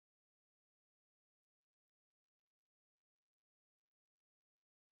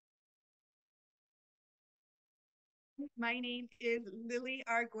My name is Lily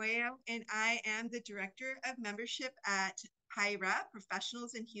Arguello, and I am the Director of Membership at PIHRA,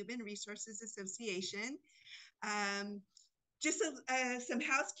 Professionals in Human Resources Association. Um, just some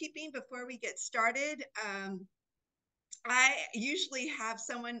housekeeping before we get started. I usually have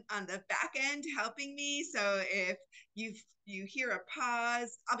someone on the back end helping me. So if you hear a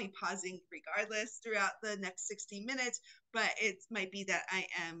pause, I'll be pausing regardless throughout the next 60 minutes, but it might be that I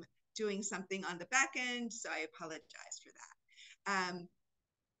am doing something on the back end. So I apologize for that.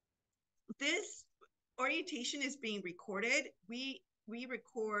 This orientation is being recorded. We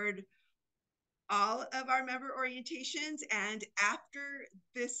record all of our member orientations. And after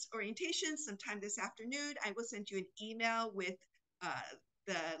this orientation, sometime this afternoon, I will send you an email with uh,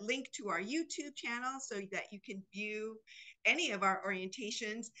 the link to our YouTube channel so that you can view any of our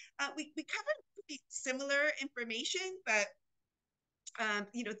orientations. We covered pretty similar information, but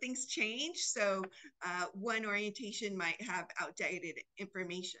things change. So one orientation might have outdated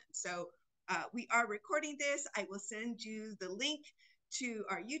information. So we are recording this. I will send you the link to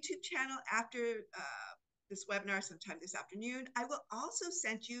our YouTube channel after this webinar sometime this afternoon. I will also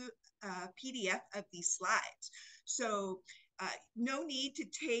send you a PDF of these slides. So no need to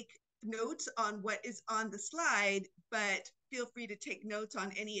take notes on what is on the slide, but feel free to take notes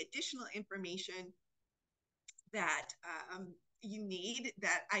on any additional information that you need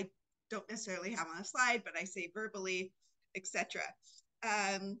that I don't necessarily have on a slide, but I say verbally, etc.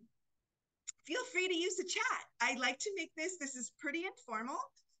 Um, Feel free to use the chat. I like to make this is pretty informal.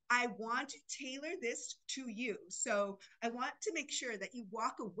 I want to tailor this to you. So I want to make sure that you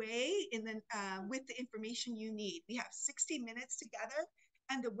walk away and then with the information you need. We have 60 minutes together.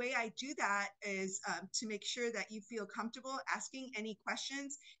 And the way I do that is to make sure that you feel comfortable asking any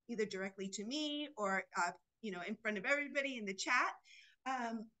questions, either directly to me or in front of everybody in the chat.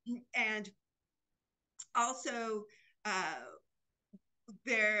 And also,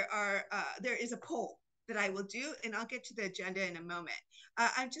 there is a poll that I will do, and I'll get to the agenda in a moment.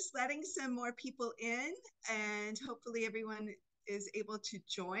 I'm just letting some more people in, and hopefully everyone is able to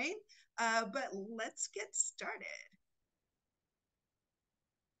join. But let's get started.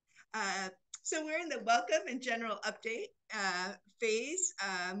 So we're in the welcome and general update phase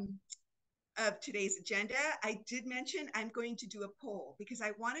of today's agenda. I did mention I'm going to do a poll because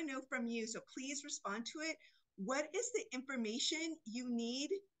I want to know from you. So please respond to it. What is the information you need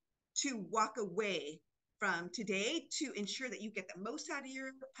to walk away from today to ensure that you get the most out of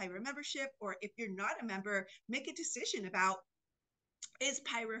your PIHRA membership? Or if you're not a member, make a decision about, is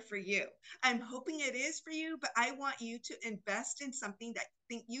PIHRA for you? I'm hoping it is for you, but I want you to invest in something that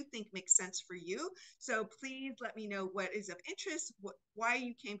you think makes sense for you. So please let me know what is of interest, why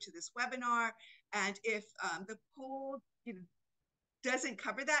you came to this webinar. And if the poll doesn't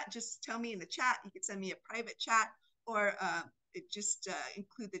cover that, just tell me in the chat. You can send me a private chat or just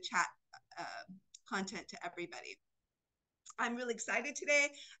include the chat content to everybody. I'm really excited today.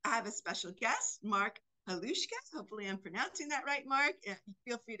 I have a special guest, Mark Halushka. Hopefully I'm pronouncing that right, Mark.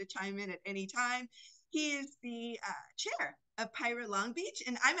 Feel free to chime in at any time. He is the chair of PIHRA Long Beach,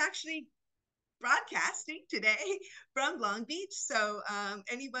 and I'm actually broadcasting today from Long Beach. So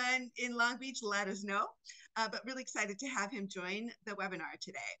anyone in Long Beach, let us know. But really excited to have him join the webinar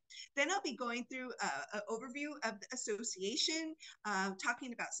today. Then I'll be going through an overview of the association,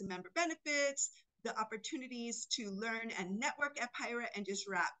 talking about some member benefits, the opportunities to learn and network at PIHRA, and just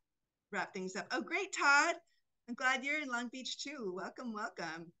wrap things up. Oh, great, Todd. I'm glad you're in Long Beach too. Welcome,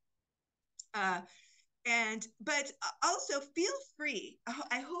 welcome. But also feel free.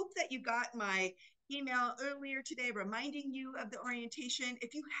 I hope that you got my email earlier today reminding you of the orientation.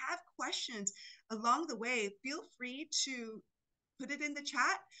 If you have questions along the way, feel free to put it in the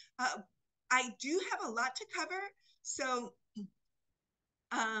chat. I do have a lot to cover, so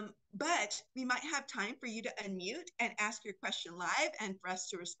but we might have time for you to unmute and ask your question live and for us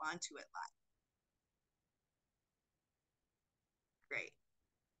to respond to it live. Great.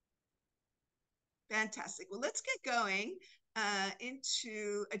 Fantastic. Well, let's get going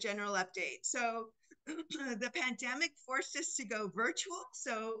into a general update. So the pandemic forced us to go virtual.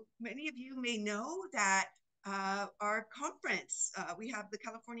 So many of you may know that our conference, we have the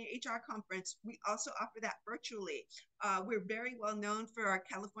California HR conference. We also offer that virtually. We're very well known for our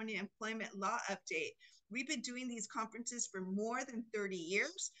California employment law update. We've been doing these conferences for more than 30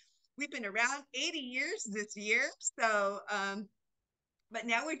 years. We've been around 80 years this year. So but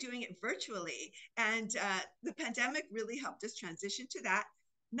now we're doing it virtually. And the pandemic really helped us transition to that.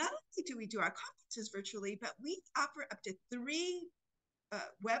 Not only do we do our conferences virtually, but we offer up to 3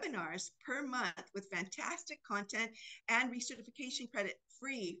 webinars per month with fantastic content and recertification credit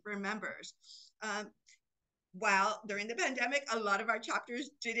free for members. while during the pandemic, a lot of our chapters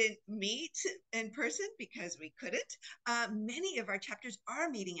didn't meet in person because we couldn't. Many of our chapters are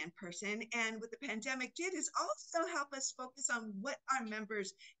meeting in person. And what the pandemic did is also help us focus on what our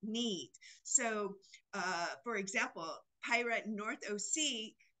members need. So, for example, PIHRA North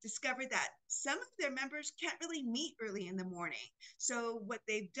OC discovered that some of their members can't really meet early in the morning. So what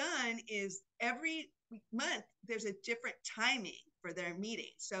they've done is every month there's a different timing for their meeting.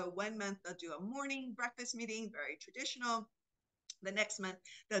 So one month they'll do a morning breakfast meeting, very traditional. The next month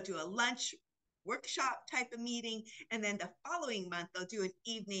they'll do a lunch workshop type of meeting, and then the following month they'll do an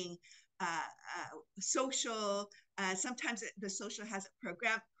evening social. Sometimes the social has a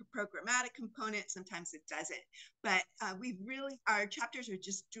programmatic component, sometimes it doesn't. But we really, our chapters are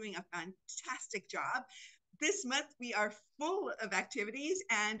just doing a fantastic job. This month we are full of activities,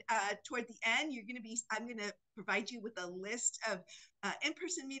 and toward the end I'm going to provide you with a list of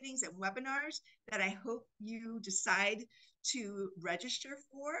in-person meetings and webinars that I hope you decide to register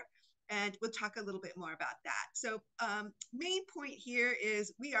for, and we'll talk a little bit more about that. So main point here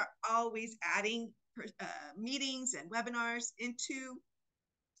is we are always adding meetings and webinars into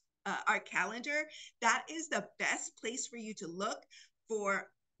our calendar. That is the best place for you to look for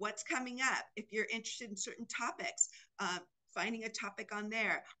what's coming up. If you're interested in certain topics, finding a topic on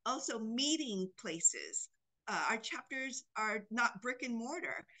there. Also meeting places. Our chapters are not brick and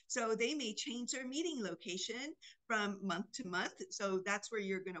mortar, so they may change their meeting location from month to month. So that's where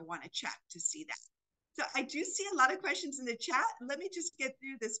you're going to want to check to see that. So I do see a lot of questions in the chat. Let me just get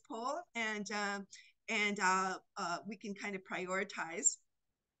through this poll, and we can kind of prioritize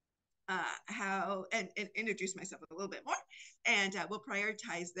how and introduce myself a little bit more, and we'll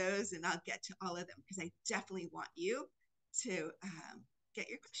prioritize those, and I'll get to all of them because I definitely want you to get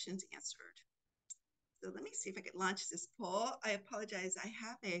your questions answered. So let me see if I can launch this poll. I apologize, I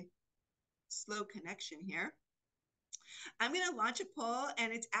have a slow connection here. I'm going to launch a poll,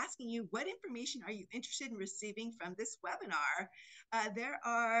 and it's asking you, what information are you interested in receiving from this webinar? There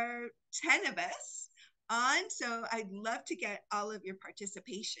are 10 of us on, so I'd love to get all of your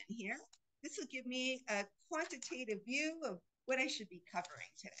participation here. This will give me a quantitative view of what I should be covering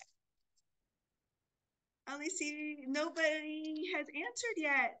today. I only see nobody has answered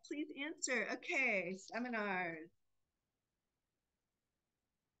yet. Please answer. Okay, seminars.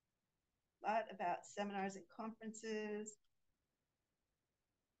 A lot about seminars and conferences.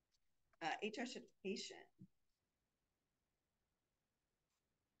 HR certification.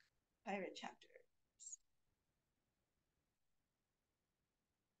 PIHRA chapters.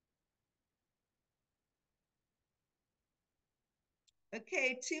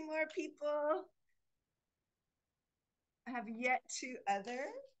 Okay, 2 more people have yet to other,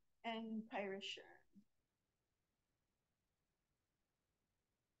 and PIHRA sure.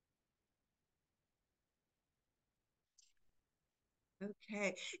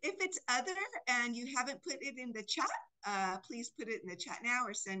 Okay, if it's other and you haven't put it in the chat, please put it in the chat now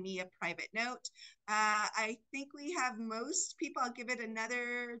or send me a private note. I think we have most people. I'll give it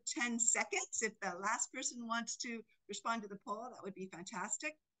another 10 seconds. If the last person wants to respond to the poll, that would be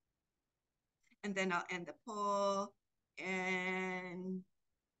fantastic. And then I'll end the poll. And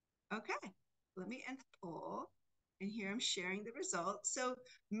okay, let me end the poll. And here I'm sharing the results. So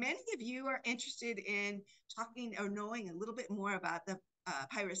many of you are interested in talking or knowing a little bit more about the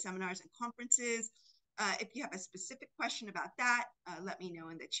PIHRA seminars and conferences. If you have a specific question about that, let me know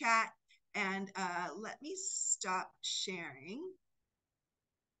in the chat. And let me stop sharing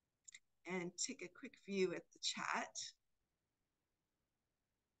and take a quick view at the chat.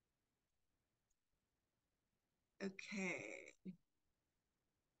 Okay.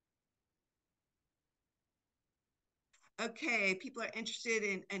 Okay, people are interested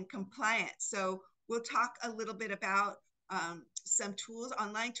in compliance. So we'll talk a little bit about some tools,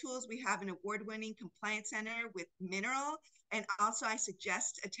 online tools. We have an award-winning compliance center with Mineral. And also I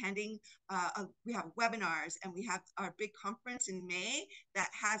suggest attending, we have webinars, and we have our big conference in May that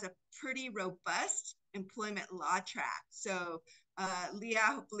has a pretty robust employment law track. So Leah,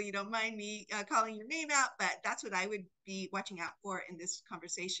 hopefully you don't mind me calling your name out, but that's what I would be watching out for in this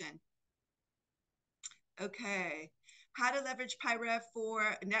conversation. Okay. How to leverage PIHRA for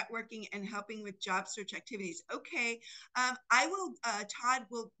networking and helping with job search activities. Okay, I will, Todd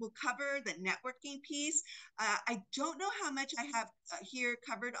will cover the networking piece. I don't know how much I have here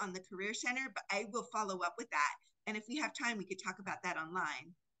covered on the Career Center, but I will follow up with that. And if we have time, we could talk about that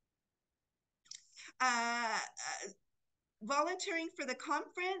online. Volunteering for the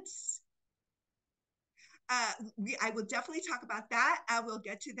conference. I will definitely talk about that. I will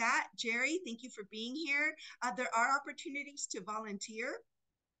get to that. Jerry, thank you for being here. There are opportunities to volunteer.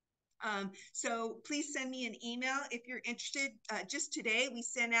 So please send me an email if you're interested. Just today, we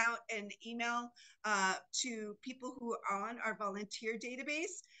sent out an email to people who are on our volunteer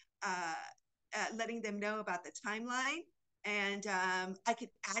database, letting them know about the timeline. And I could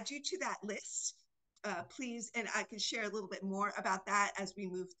add you to that list, please. And I can share a little bit more about that as we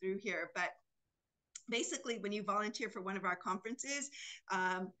move through here. But basically, when you volunteer for one of our conferences,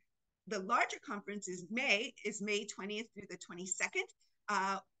 the larger conference is May 20th through the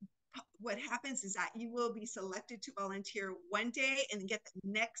 22nd. What happens is that you will be selected to volunteer one day and get the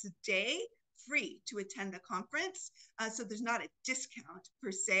next day free to attend the conference. So there's not a discount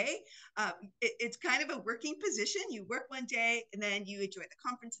per se. It's kind of a working position. You work one day and then you enjoy the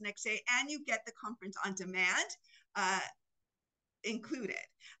conference the next day, and you get the conference on demand included.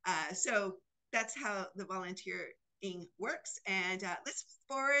 So that's how the volunteering works. And let's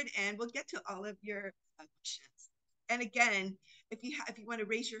move forward and we'll get to all of your questions. And again, if you want to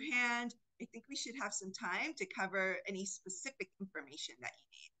raise your hand, I think we should have some time to cover any specific information that you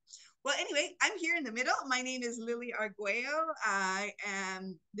need. Well, anyway, I'm here in the middle. My name is Lily Arguello. I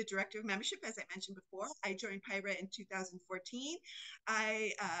am the Director of Membership, as I mentioned before. I joined PIHRA in 2014.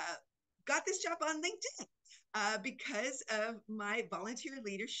 I got this job on LinkedIn because of my volunteer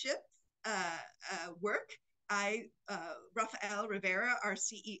leadership work. Rafael Rivera, our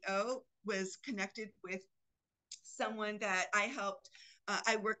CEO, was connected with someone that I helped.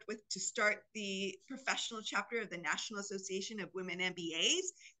 I worked with to start the professional chapter of the National Association of Women MBAs,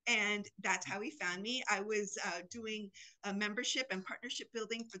 and that's how he found me. I was doing a membership and partnership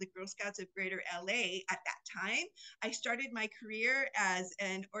building for the Girl Scouts of Greater LA at that time. I started my career as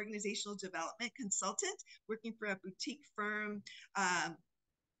an organizational development consultant, working for a boutique firm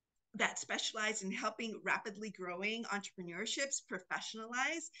that specialize in helping rapidly growing entrepreneurships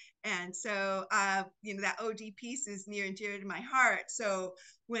professionalize. And so, that OD piece is near and dear to my heart. So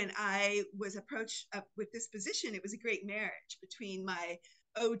when I was approached with this position, it was a great marriage between my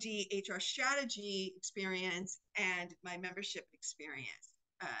OD HR strategy experience and my membership experience.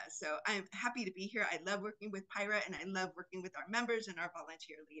 So I'm happy to be here. I love working with PIHRA, and I love working with our members and our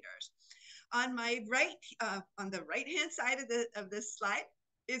volunteer leaders. On my right, on the right-hand side of this slide,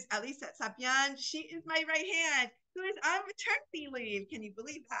 is Alisa Sapian. She is my right hand, who is on maternity leave. Can you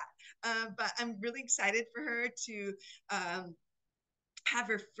believe that? But I'm really excited for her to have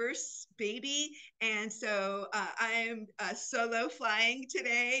her first baby. And so I'm solo flying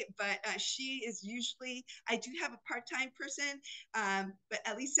today, but she is usually, I do have a part-time person, but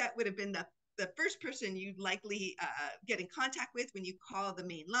Alisa would have been the first person you'd likely get in contact with when you call the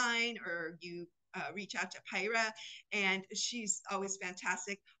main line or you reach out to PIHRA, and she's always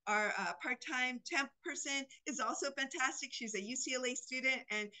fantastic. Our part-time temp person is also fantastic. She's a UCLA student,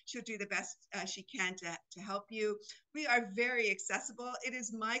 and she'll do the best she can to help you. We are very accessible. It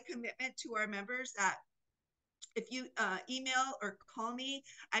is my commitment to our members that if you email or call me,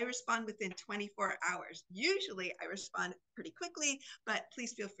 I respond within 24 hours. Usually I respond pretty quickly, but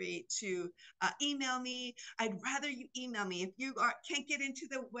please feel free to email me. I'd rather you email me. If you can't get into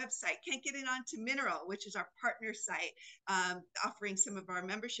the website, can't get in onto Mineral, which is our partner site, offering some of our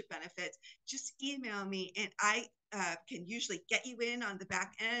membership benefits, just email me and I can usually get you in on the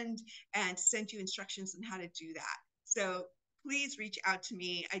back end and send you instructions on how to do that. So please reach out to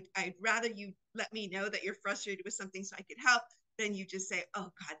me. I'd rather you let me know that you're frustrated with something so I could help than you just say, oh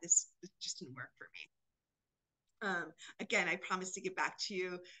God, this just didn't work for me. Again, I promise to get back to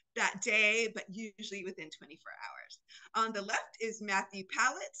you that day, but usually within 24 hours. On the left is Matthew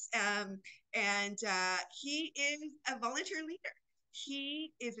Pallets, and he is a volunteer leader.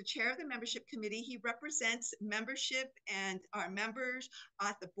 He is the chair of the membership committee. He represents membership and our members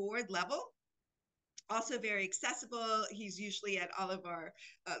at the board level. Also very accessible. He's usually at all of our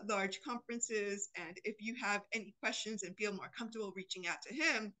large conferences. And if you have any questions and feel more comfortable reaching out to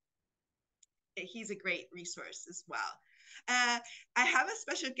him, he's a great resource as well. I have a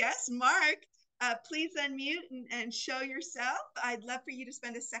special guest, Mark. Please unmute and show yourself. I'd love for you to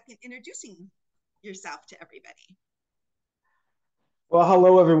spend a second introducing yourself to everybody. Well,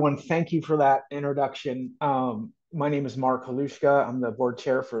 hello, everyone. Thank you for that introduction. My name is Mark Halushka. I'm the board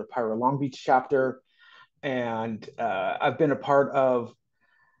chair for the PIHRA Long Beach chapter. And I've been a part of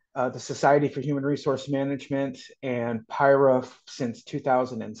the Society for Human Resource Management and PIHRA since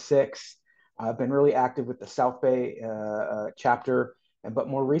 2006. I've been really active with the South Bay chapter, but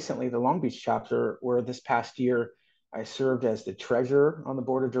more recently, the Long Beach chapter, where this past year, I served as the treasurer on the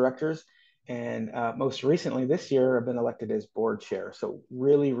board of directors. And most recently this year, I've been elected as board chair. So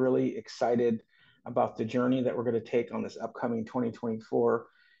really, really excited about the journey that we're going to take on this upcoming 2024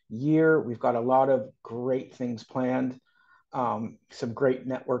 year. We've got a lot of great things planned. some great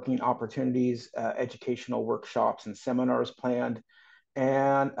networking opportunities, educational workshops and seminars planned,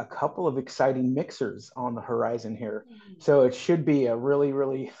 and a couple of exciting mixers on the horizon here. So it should be a really,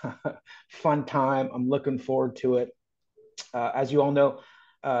 really fun time. I'm looking forward to it. As you all know,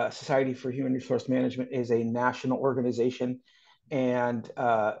 Society for Human Resource Management is a national organization, and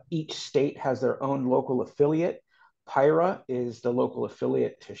each state has their own local affiliate. PIHRA is the local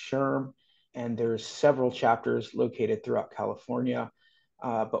affiliate to SHRM, and there's several chapters located throughout California.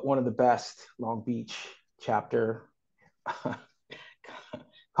 But one of the best, Long Beach chapter.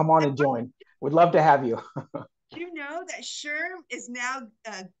 Come on and join. We'd love to have you. Do you know that SHRM is now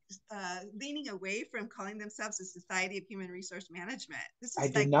leaning away from calling themselves a Society of Human Resource Management? This I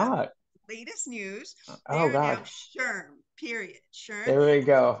is did like the not. latest news. They Oh are now God. SHRM, period. SHRM, There we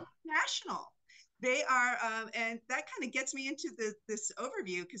go. national. They are, and that kind of gets me into this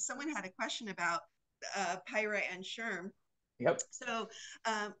overview because someone had a question about PIHRA and SHRM. Yep. So,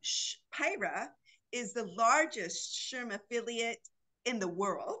 PIHRA is the largest SHRM affiliate in the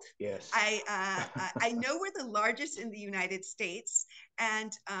world. Yes. I know we're the largest in the United States,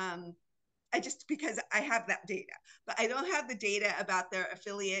 and I just because I have that data, but I don't have the data about their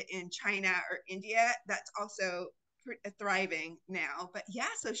affiliate in China or India. That's also thriving now. But yeah,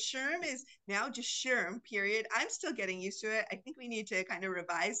 so SHRM is now just SHRM, period. I'm still getting used to it. I think we need to kind of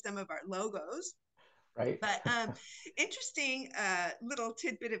revise some of our logos. Right. But interesting little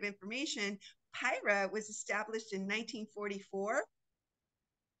tidbit of information. PIHRA was established in 1944,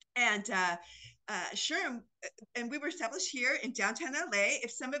 and SHRM, and we were established here in downtown LA.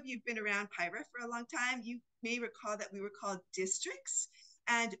 If some of you have been around PIHRA for a long time, you may recall that we were called districts,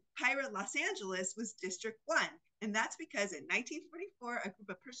 and PIHRA Los Angeles was District 1. And that's because in 1944, a group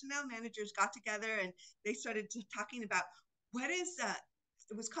of personnel managers got together and they started talking about what is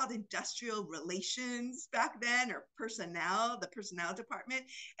it was called industrial relations back then, or personnel, the personnel department.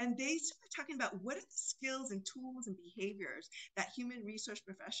 And they started talking about what are the skills and tools and behaviors that human resource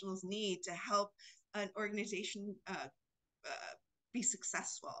professionals need to help an organization be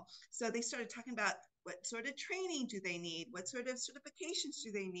successful. So they started talking about what sort of training do they need? What sort of certifications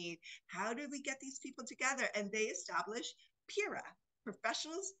do they need? How do we get these people together? And they established PIHRA,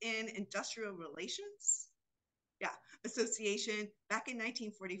 Professionals in Industrial Relations, yeah, association, back in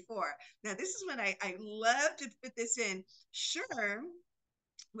 1944. Now, this is when I love to put this in. SHRM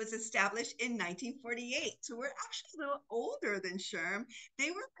was established in 1948. So we're actually a little older than SHRM. They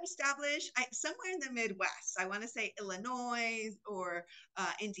were established somewhere in the Midwest. I want to say Illinois or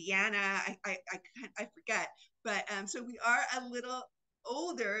Indiana. I forget. But so we are a little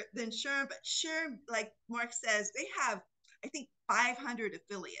older than SHRM. But SHRM, like Mark says, they have, I think, 500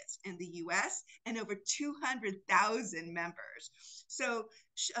 affiliates in the US and over 200,000 members. So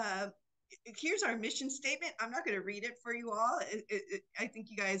here's our mission statement. I'm not going to read it for you all. I think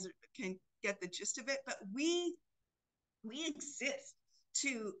you guys can get the gist of it, but we exist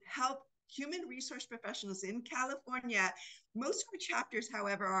to help human resource professionals in California. Most of our chapters,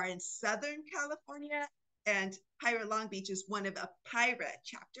 however, are in Southern California, and PIHRA Long Beach is one of a PIHRA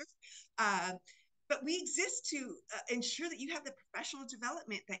chapter. But we exist to ensure that you have the professional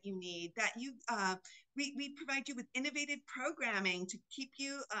development that you need, that we provide you with innovative programming to keep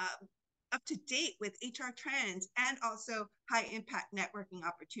you up to date with HR trends and also high impact networking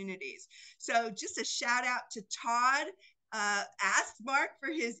opportunities. So just a shout out to Todd. Asked Mark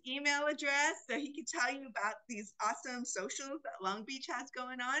for his email address so he could tell you about these awesome socials that Long Beach has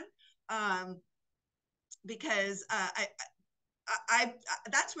going on. Because I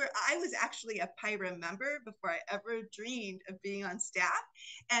that's where I was actually a PIHRA member before I ever dreamed of being on staff.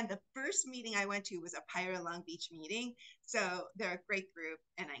 And the first meeting I went to was a PIHRA Long Beach meeting. So they're a great group,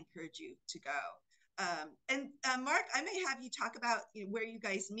 and I encourage you to go. And Mark, I may have you talk about where you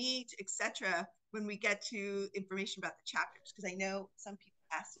guys meet, etc., when we get to information about the chapters, because I know some people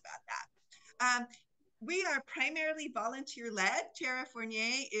asked about that. We are primarily volunteer-led. Tara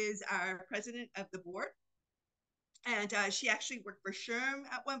Fournier is our president of the board. And she actually worked for SHRM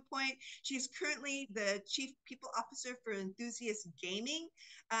at one point. She's currently the chief people officer for Enthusiast Gaming.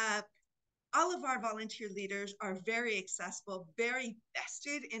 All of our volunteer leaders are very accessible, very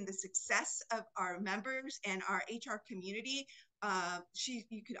vested in the success of our members and our HR community.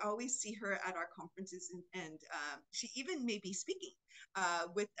 You could always see her at our conferences, and she even may be speaking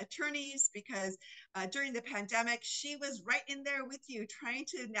with attorneys, because during the pandemic, she was right in there with you trying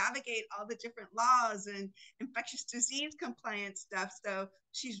to navigate all the different laws and infectious disease compliance stuff. So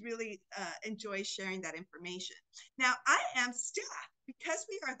she's really enjoys sharing that information. Now, I am staff. Because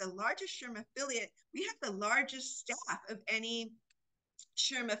we are the largest SHRM affiliate, we have the largest staff of any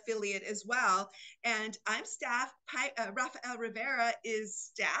SHRM affiliate as well. And I'm staff. Rafael Rivera is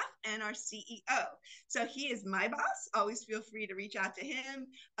staff and our CEO. So he is my boss. Always feel free to reach out to him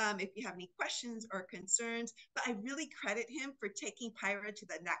if you have any questions or concerns. But I really credit him for taking PIHRA to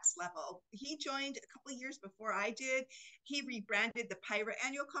the next level. He joined a couple of years before I did. He rebranded the PIHRA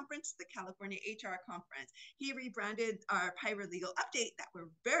annual conference, the California HR conference. He rebranded our PIHRA legal update that we're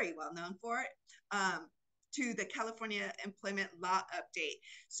very well known for. To the California Employment Law Update.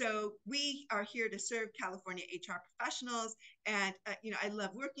 So we are here to serve California HR professionals, and I love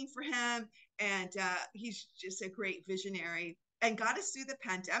working for him, and he's just a great visionary and got us through the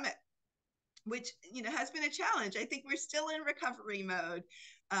pandemic, which has been a challenge. I think we're still in recovery mode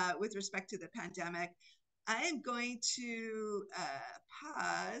with respect to the pandemic. I am going to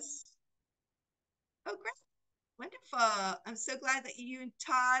pause. Oh, great. Wonderful. I'm so glad that you and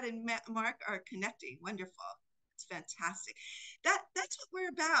Todd and Mark are connecting. Wonderful. It's fantastic. That's what we're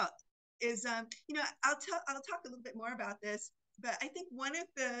about. Is I'll talk a little bit more about this, but I think one of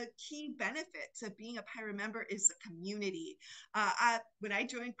the key benefits of being a PIHRA member is the community. When I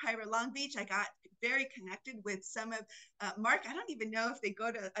joined PIHRA Long Beach, I got very connected with some of Mark. I don't even know if they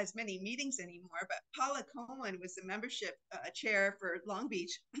go to as many meetings anymore, but Paula Cohen was the membership chair for Long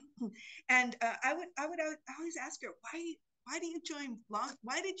Beach, and I would always ask her, why do you join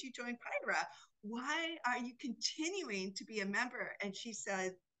why did you join PIHRA? Why are you continuing to be a member? And she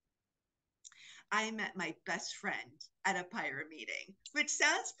said, I met my best friend at a PIHRA meeting, which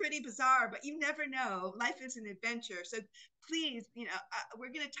sounds pretty bizarre, but you never know. Life is an adventure. So please,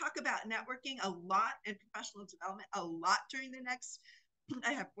 we're going to talk about networking a lot and professional development a lot during the next,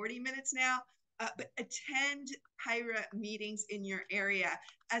 I have 40 minutes now. But attend PIHRA meetings in your area.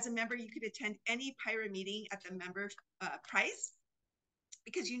 As a member, you could attend any PIHRA meeting at the member price,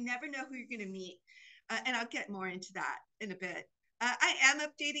 because you never know who you're going to meet. And I'll get more into that in a bit. I am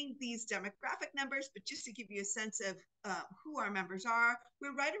updating these demographic numbers, but just to give you a sense of who our members are,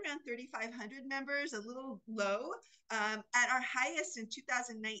 we're right around 3,500 members, a little low. At our highest in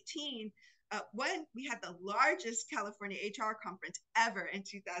 2019, when we had the largest California HR conference ever in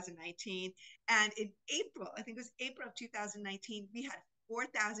 2019. And in April, I think it was April of 2019, we had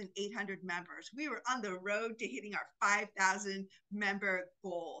 4,800 members. We were on the road to hitting our 5,000 member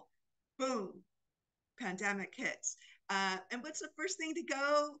goal. Boom, pandemic hits. And what's the first thing to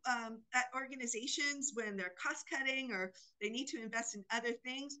go at organizations when they're cost cutting or they need to invest in other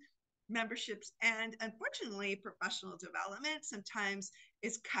things? Memberships. And unfortunately, professional development sometimes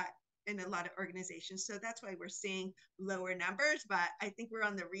is cut in a lot of organizations. So that's why we're seeing lower numbers, but I think we're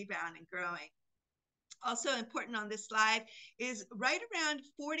on the rebound and growing. Also important on this slide is right around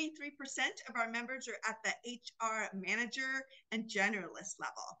 43% of our members are at the HR manager and generalist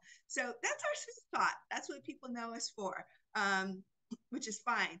level. So that's our sweet spot. That's what people know us for, which is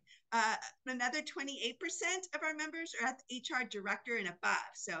fine. Another 28% of our members are at the HR director and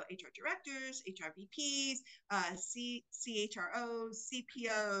above. So HR directors, HR VPs, CHROs,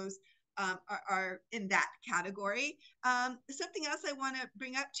 CPOs, are in that category. Something else I want to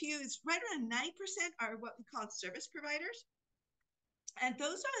bring up to you is right around 9% are what we call service providers. And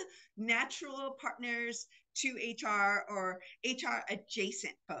those are natural partners to HR or HR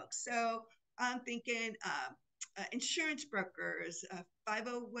adjacent folks. So I'm thinking insurance brokers,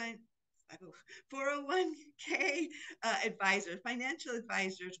 501, 401k advisors, financial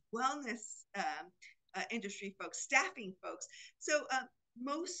advisors, wellness industry folks, staffing folks. So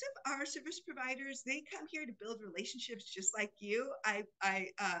most of our service providers, they come here to build relationships just like you.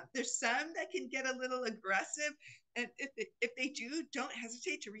 There's some that can get a little aggressive, and if they do, don't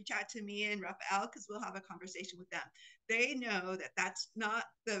hesitate to reach out to me and Rafael, because we'll have a conversation with them. They know that that's not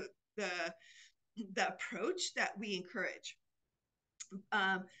the approach that we encourage.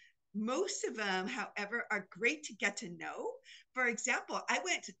 Most of them, however, are great to get to know. For example,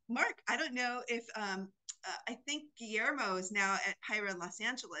 Mark, I don't know if I think Guillermo is now at PIHRA Los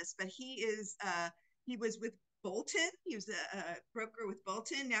Angeles, but he was with Bolton. He was a broker with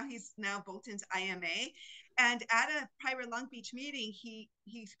Bolton. He's Bolton's IMA. And at a PIHRA Long Beach meeting, he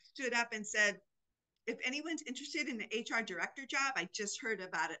stood up and said, if anyone's interested in the HR director job, I just heard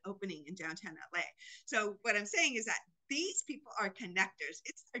about an opening in downtown LA. So what I'm saying is that these people are connectors.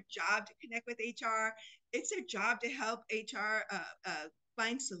 It's their job to connect with HR. It's their job to help HR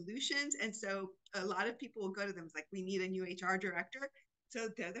find solutions. And so a lot of people will go to them like, we need a new HR director. So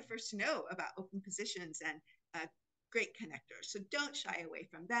they're the first to know about open positions and great connectors. So don't shy away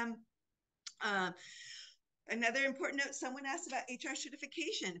from them. Another important note, someone asked about HR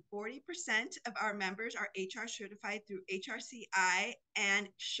certification. 40% of our members are HR certified through HRCI and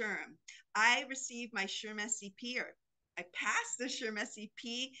SHRM. I received my SHRM SCP, or I passed the SHRM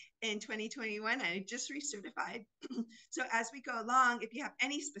SCP in 2021 and I just recertified. So as we go along, if you have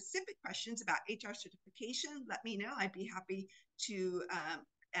any specific questions about HR certification, let me know. I'd be happy to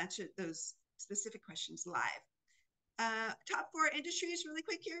answer those specific questions live. Top 4 industries really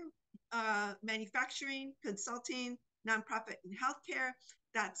quick here. Manufacturing, consulting, nonprofit, and healthcare.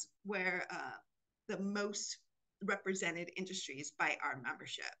 That's where the most represented industries by our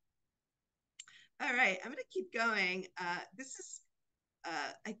membership. All right, I'm going to keep going. This is,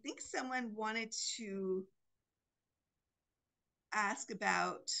 I think someone wanted to ask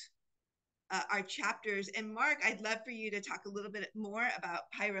about our chapters. And Mark, I'd love for you to talk a little bit more about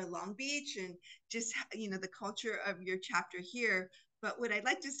PIHRA Long Beach and just, the culture of your chapter here. But what I'd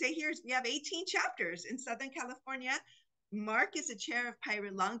like to say here is we have 18 chapters in Southern California. Mark is the chair of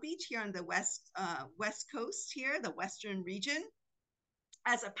PIHRA Long Beach here on the West Coast here, the Western region.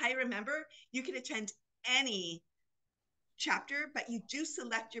 As a PIHRA member, you can attend any chapter, but you do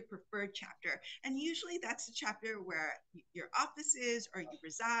select your preferred chapter. And usually that's the chapter where your office is or you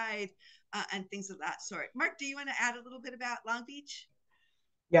reside and things of that sort. Mark, do you want to add a little bit about Long Beach?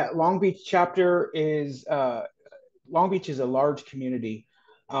 Yeah, Long Beach chapter is Long Beach is a large community.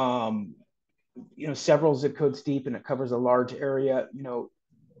 Several zip codes deep, and it covers a large area.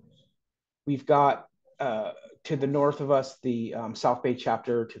 We've got to the north of us the South Bay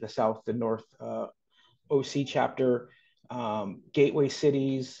chapter, to the south the North OC chapter, Gateway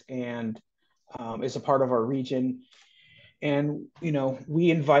Cities, and is a part of our region. And we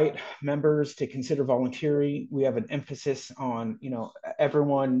invite members to consider volunteering. We have an emphasis on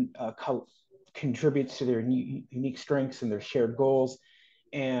everyone contributes to their unique strengths and their shared goals,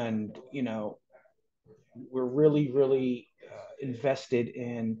 and we're really invested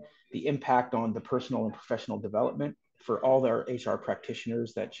in the impact on the personal and professional development for all our HR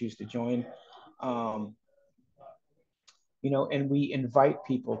practitioners that choose to join. And we invite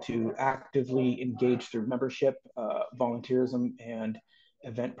people to actively engage through membership, volunteerism, and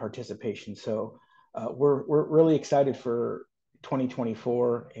event participation. So we're really excited for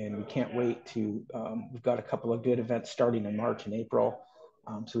 2024, and we can't wait to, we've got a couple of good events starting in March and April.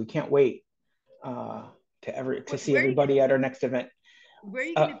 So we can't wait to see everybody at our next event. Where are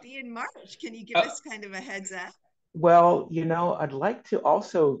you going to be in March? Can you give us kind of a heads up? Well, I'd like to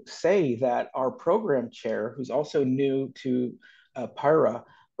also say that our program chair, who's also new to PIHRA,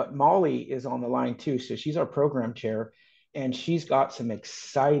 but Molly is on the line too. So she's our program chair, and she's got some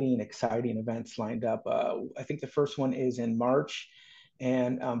exciting events lined up. I think the first one is in March,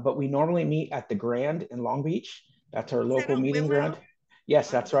 but we normally meet at the Grand in Long Beach. That's our local meeting ground. Yes,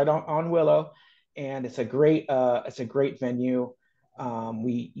 that's right on Willow, and it's a great venue.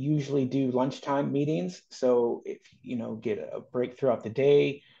 We usually do lunchtime meetings. So if get a break throughout the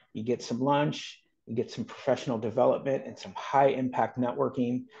day, you get some lunch, you get some professional development and some high impact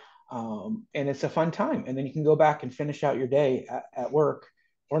networking. And it's a fun time. And then you can go back and finish out your day at work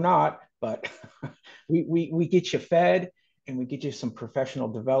or not, but we get you fed, and we get you some professional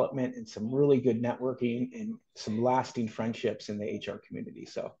development and some really good networking and some lasting friendships in the HR community.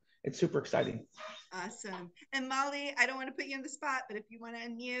 So it's super exciting. Awesome. And Molly, I don't want to put you on the spot, but if you want to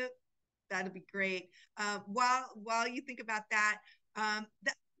unmute, that'd be great. While you think about that,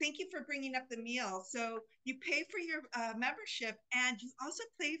 thank you for bringing up the meal. So you pay for your membership, and you also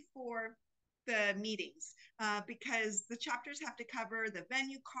pay for the meetings because the chapters have to cover the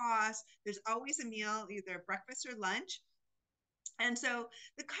venue costs. There's always a meal, either breakfast or lunch. And so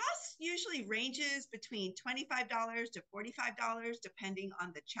the cost usually ranges between $25 to $45, depending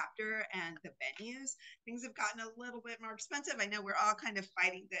on the chapter and the venues. Things have gotten a little bit more expensive. I know we're all kind of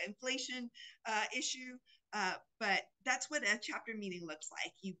fighting the inflation issue, but that's what a chapter meeting looks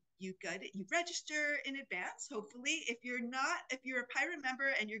like. You register in advance. Hopefully, if you're a PIHRA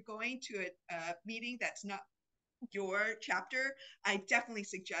member and you're going to a meeting that's not your chapter, I definitely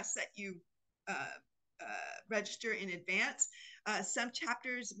suggest that you register in advance. Some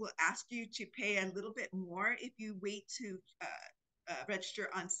chapters will ask you to pay a little bit more if you wait to register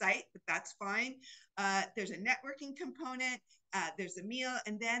on site, but that's fine. There's a networking component, there's a meal,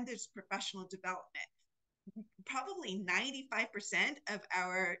 and then there's professional development. Probably 95% of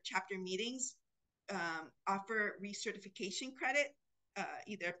our chapter meetings offer recertification credit,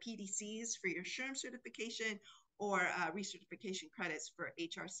 either PDCs for your SHRM certification or recertification credits for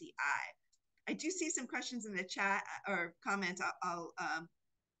HRCI. I do see some questions in the chat or comments. I'll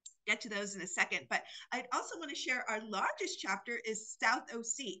get to those in a second, but I'd also want to share our largest chapter is South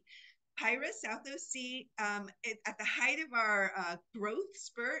OC. PIHRA South OC, at the height of our growth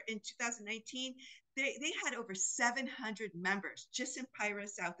spurt in 2019, they had over 700 members just in PIHRA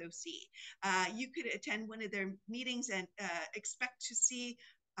South OC. You could attend one of their meetings and expect to see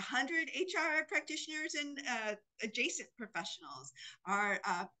 100 HR practitioners and adjacent professionals. Our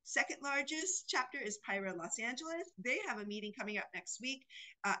second largest chapter is PIHRA Los Angeles. They have a meeting coming up next week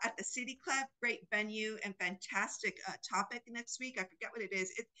at the City Club. Great venue and fantastic topic next week. I forget what it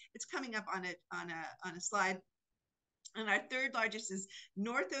is. It's coming up on a slide. And our third largest is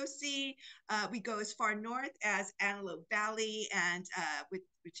North OC. We go as far north as Antelope Valley, and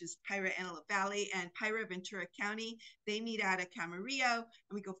which is PIHRA Antelope Valley, and PIHRA Ventura County. They meet out of Camarillo, and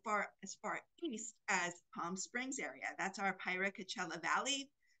we go as far east as Palm Springs area. That's our PIHRA Coachella Valley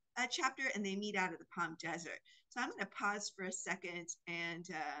chapter, and they meet out of the Palm Desert. So I'm going to pause for a second and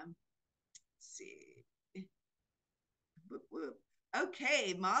see. Whoop, whoop.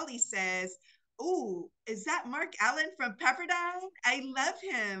 Okay, Molly says, oh, is that Mark Allen from Pepperdine? I love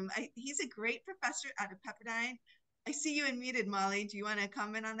him. He's a great professor out of Pepperdine. I see you unmuted, Molly. Do you want to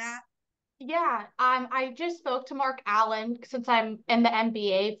comment on that? Yeah, I just spoke to Mark Allen since I'm in the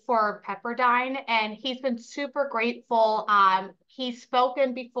MBA for Pepperdine, and he's been super grateful. He's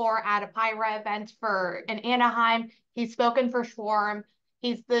spoken before at a PIHRA event in Anaheim. He's spoken for Schwarm.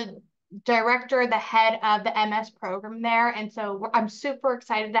 He's the director, the head of the MS program there, and so I'm super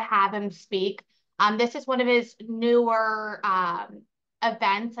excited to have him speak. This is one of his newer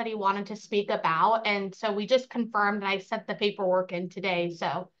events that he wanted to speak about, and so we just confirmed, and I sent the paperwork in today.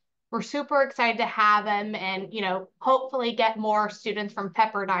 So we're super excited to have him and, hopefully get more students from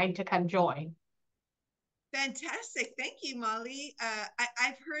Pepperdine to come join. Fantastic. Thank you, Molly.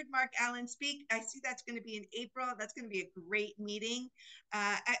 I've heard Mark Allen speak. I see that's going to be in April. That's going to be a great meeting.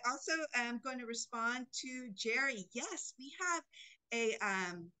 I also am going to respond to Jerry. Yes, we have a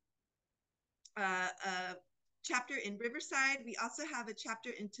chapter in Riverside. We also have a chapter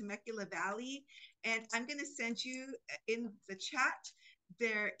in Temecula Valley. And I'm going to send you in the chat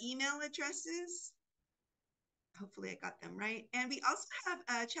their email addresses. Hopefully I got them right. And we also have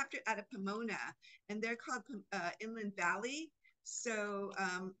a chapter out of Pomona, and they're called Inland Valley. So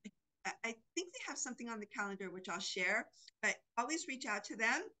I think they have something on the calendar, which I'll share, but always reach out to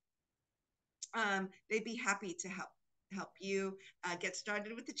them. They'd be happy to help you get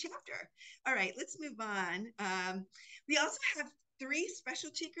started with the chapter. All right, let's move on. We also have 3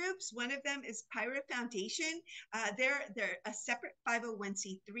 specialty groups. One of them is PIHRA Foundation. They're a separate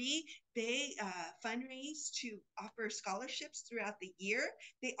 501c3. They fundraise to offer scholarships throughout the year.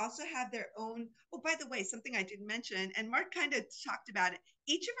 They also have their own, oh, by the way, something I didn't mention, and Mark kind of talked about it.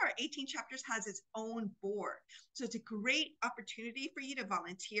 Each of our 18 chapters has its own board. So it's a great opportunity for you to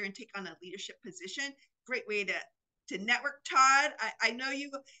volunteer and take on a leadership position. Great way to network, Todd. I know you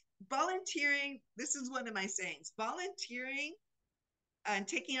volunteering. This is one of my sayings. Volunteering and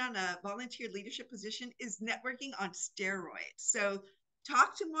taking on a volunteer leadership position is networking on steroids. So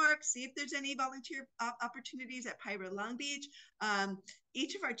talk to Mark, see if there's any volunteer opportunities at PIHRA Long Beach.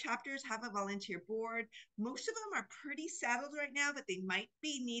 Each of our chapters have a volunteer board. Most of them are pretty settled right now, but they might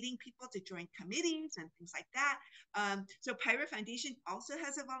be needing people to join committees and things like that. So PIHRA Foundation also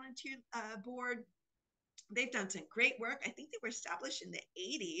has a volunteer board. They've done some great work. I think they were established in the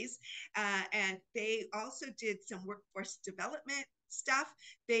 80s, and they also did some workforce development stuff.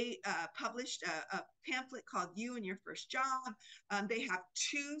 They published a pamphlet called You and Your First Job. They have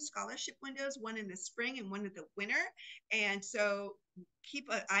 2 scholarship windows, one in the spring and one in the winter. And so keep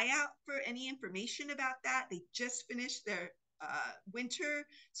an eye out for any information about that. They just finished their winter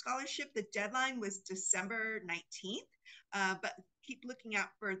scholarship. The deadline was December 19th, but keep looking out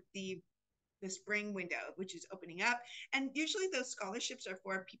for the spring window, which is opening up. And usually those scholarships are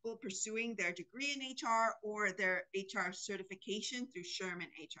for people pursuing their degree in HR or their HR certification through SHRM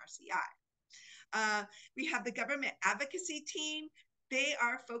and HRCI. We have the government advocacy team. They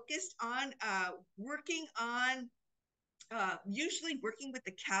are focused on usually working with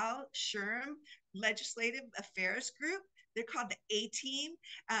the Cal SHRM Legislative Affairs Group. They're called the A-Team.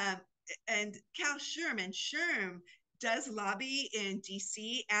 And Cal SHRM and SHRM does lobby in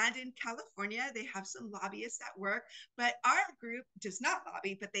DC and in California. They have some lobbyists that work, but our group does not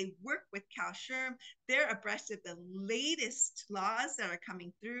lobby, but they work with Cal SHRM. They're abreast of the latest laws that are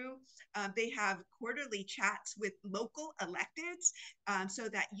coming through. They have quarterly chats with local electeds so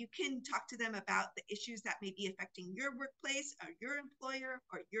that you can talk to them about the issues that may be affecting your workplace or your employer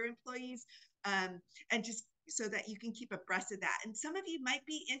or your employees, and just so that you can keep abreast of that. And some of you might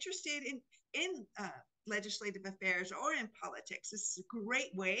be interested in legislative affairs or in politics. This is a great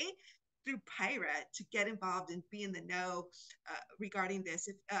way through PIHRA to get involved and be in the know regarding this.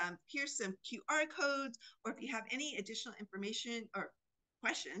 If here's some QR codes, or if you have any additional information or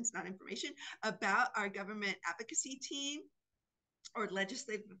questions, not information, about our government advocacy team or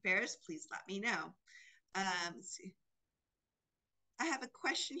legislative affairs, please let me know. Let's see. I have a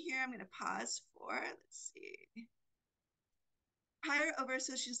question here I'm going to pause for. Let's see. PIHRA over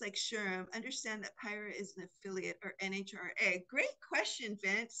associations like SHRM, understand that PIHRA is an affiliate or NHRA. Great question,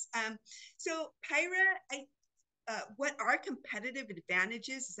 Vince. So PIHRA, what our competitive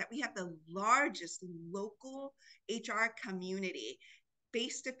advantages is that we have the largest local HR community,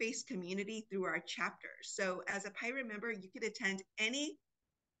 face-to-face community through our chapters. So as a PIHRA member, you could attend any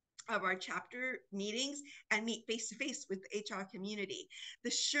of our chapter meetings and meet face-to-face with the HR community. The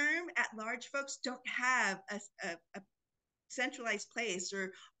SHRM at large folks don't have a centralized place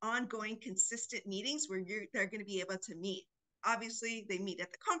or ongoing consistent meetings where they're going to be able to meet. Obviously, they meet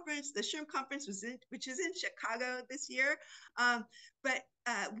at the conference. The SHRM conference which is in Chicago this year, but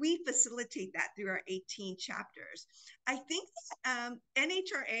we facilitate that through our 18 chapters. I think that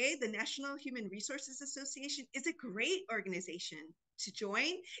NHRA, the National Human Resources Association, is a great organization to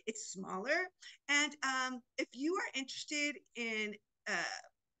join. It's smaller, and if you are interested in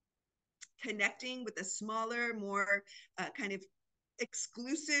connecting with a smaller, more kind of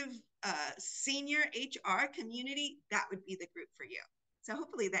exclusive senior HR community, that would be the group for you. So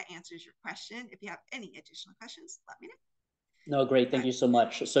hopefully that answers your question. If you have any additional questions, let me know. No, great. Thank you so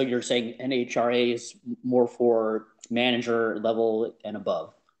much. So you're saying NHRA is more for manager level and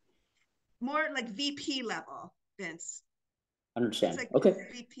above? More like VP level, Vince. Understand. It's like okay.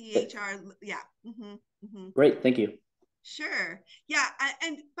 VP, HR, yeah. Great, thank you. Sure. Yeah.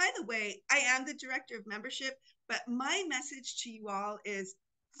 And by the way, I am the director of membership, but my message to you all is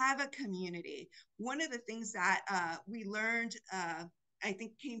have a community. One of the things that we learned, I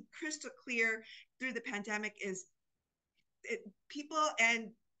think came crystal clear through the pandemic is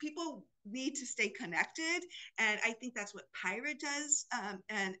people need to stay connected. And I think that's what PIHRA does,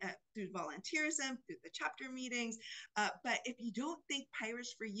 and through volunteerism, through the chapter meetings. But if you don't think PIHRA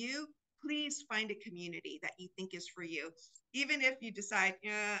is for you, please find a community that you think is for you. Even if you decide,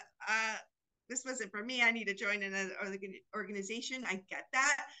 this wasn't for me, I need to join another organization, I get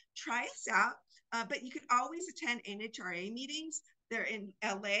that. Try us out. But you could always attend NHRA meetings. They're in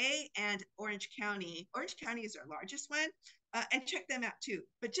LA and Orange County. Orange County is our largest one, and check them out too.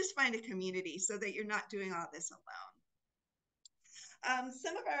 But just find a community so that you're not doing all this alone.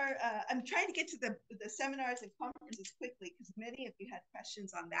 Some of our, I'm trying to get to the seminars and conferences quickly because many of you had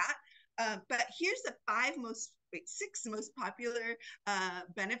questions on that. But here's the six most popular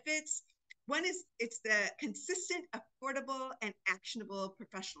benefits. One is it's the consistent, affordable, and actionable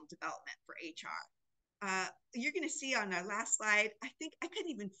professional development for HR. You're going to see on our last slide, I think I couldn't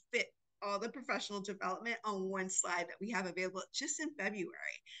even fit all the professional development on one slide that we have available just in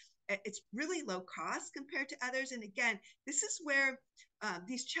February. It's really low cost compared to others. And again, this is where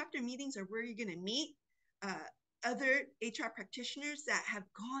these chapter meetings are where you're going to meet other HR practitioners that have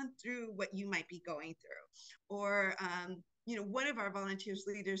gone through what you might be going through. Or, one of our volunteers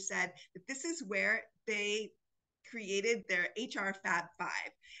leaders said that this is where they created their HR Fab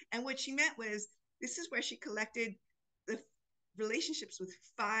Five. And what she meant was, this is where she collected the relationships with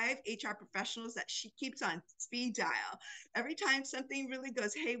 5 HR professionals that she keeps on speed dial. Every time something really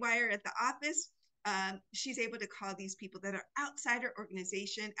goes haywire at the office, she's able to call these people that are outside her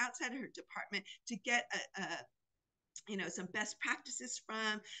organization, outside of her department, to get some best practices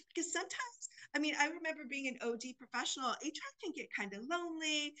from. Because sometimes, I remember being an OD professional, HR can get kind of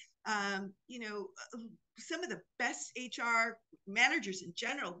lonely. Some of the best HR managers in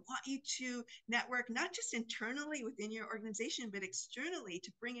general want you to network, not just internally within your organization, but externally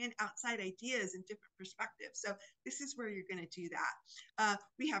to bring in outside ideas and different perspectives. So this is where you're going to do that.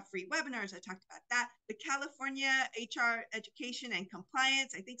 We have free webinars. I talked about that. The California HR Education and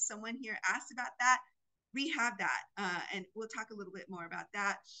Compliance. I think someone here asked about that. We have that, and we'll talk a little bit more about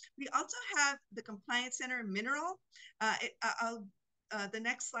that. We also have the Compliance Center Mineral. The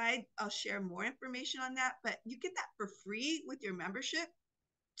next slide, I'll share more information on that, but you get that for free with your membership.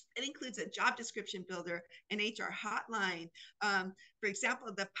 It includes a job description builder, an HR hotline. For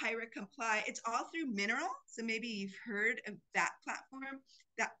example, the PIHRA Comply, it's all through Mineral. So maybe you've heard of that platform.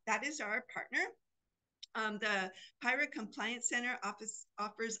 That is our partner. The PIHRA Compliance Center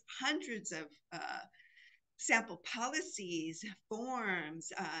offers hundreds of sample policies,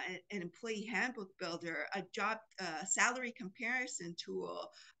 forms, an employee handbook builder, a job salary comparison tool,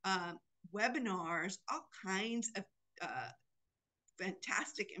 webinars, all kinds of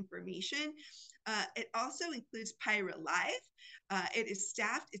fantastic information. It also includes PIHRA Live. It is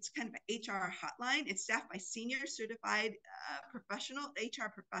staffed, it's kind of an HR hotline. It's staffed by senior certified HR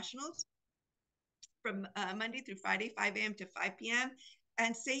professionals from Monday through Friday, 5 a.m. to 5 p.m.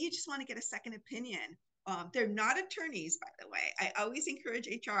 And say you just want to get a second opinion. They're not attorneys, by the way. I always encourage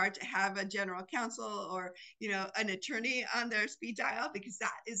HR to have a general counsel or, an attorney on their speed dial, because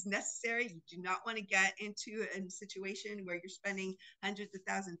that is necessary. You do not want to get into a situation where you're spending hundreds of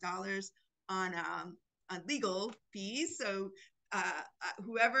thousands of dollars on legal fees. So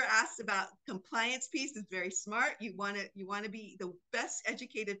whoever asks about compliance piece is very smart. You want to be the best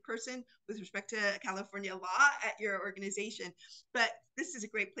educated person with respect to California law at your organization. But this is a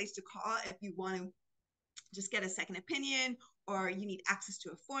great place to call if you want to just get a second opinion, or you need access to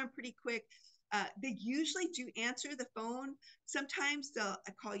a form pretty quick. They usually do answer the phone. Sometimes they'll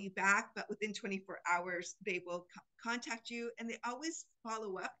call you back, but within 24 hours, they will contact you, and they always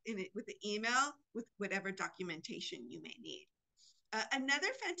follow up with the email with whatever documentation you may need.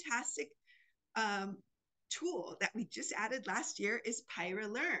 Another fantastic tool that we just added last year is PIHRA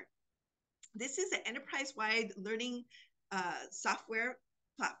Learn. This is an enterprise-wide learning software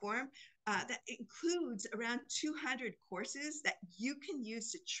platform that includes around 200 courses that you can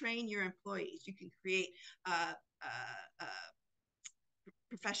use to train your employees. You can create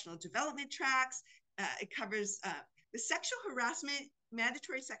professional development tracks. It covers the sexual harassment,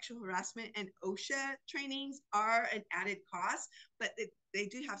 mandatory sexual harassment, and OSHA trainings are an added cost, but they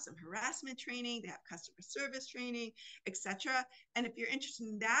do have some harassment training. They have customer service training, etc. And if you're interested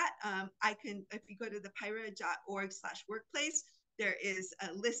in that, if you go to the PIHRA.org/workplace, there is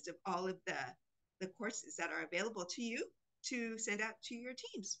a list of all of the courses that are available to you to send out to your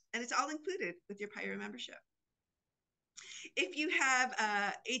teams. And it's all included with your PIHRA membership. If you have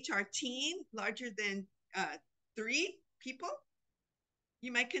a HR team larger than 3 people,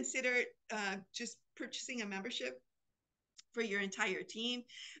 you might consider just purchasing a membership for your entire team.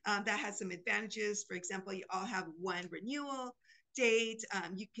 That has some advantages. For example, you all have one renewal date.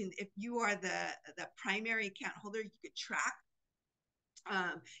 You can, if you are the primary account holder, you could track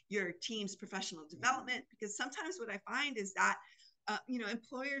your team's professional development, because sometimes what I find is that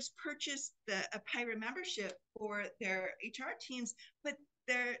employers purchase a PIHRA membership for their HR teams, but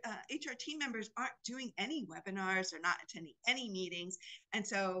their HR team members aren't doing any webinars or not attending any meetings. And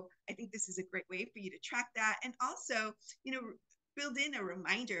so I think this is a great way for you to track that. And also, build in a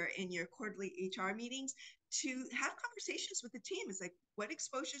reminder in your quarterly HR meetings to have conversations with the team. It's like, what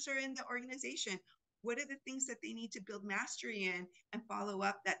exposures are in the organization? What are the things that they need to build mastery in, and follow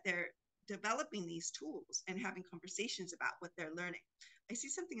up that they're developing these tools and having conversations about what they're learning. I see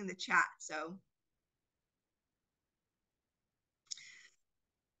something in the chat. So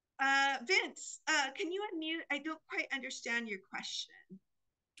Vince, can you unmute? I don't quite understand your question.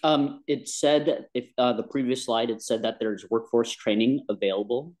 It said, if the previous slide, it said that there's workforce training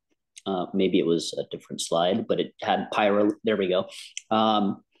available. Maybe it was a different slide, but it had PIHRA. There we go.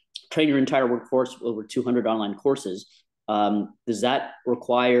 Train your entire workforce, over 200 online courses. Does that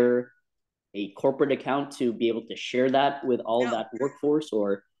require a corporate account to be able to share that with all that workforce,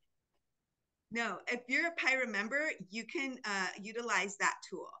 or? No, if you're a PIHRA member, you can utilize that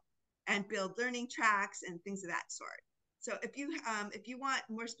tool and build learning tracks and things of that sort. So if you want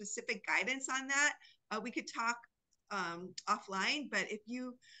more specific guidance on that, we could talk offline. But if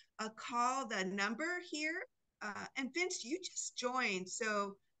you call the number here, and Vince, you just joined,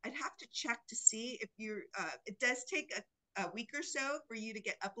 so I'd have to check to see if you're. It does take a week or so for you to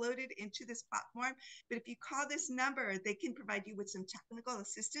get uploaded into this platform. But if you call this number, they can provide you with some technical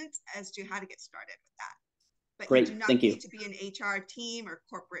assistance as to how to get started with that. But Great, you do not thank you. need to be an HR team or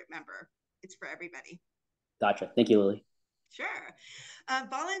corporate member. It's for everybody. Gotcha. Thank you, Lily. Sure.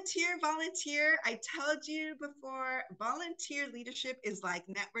 Volunteer. I told you before, volunteer leadership is like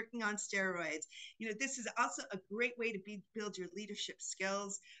networking on steroids. This is also a great way to build your leadership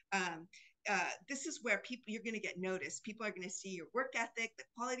skills. This is where you're going to get noticed. People are going to see your work ethic, the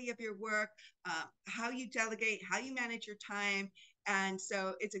quality of your work, how you delegate, how you manage your time. And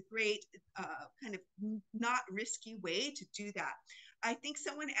so it's a great kind of not risky way to do that. I think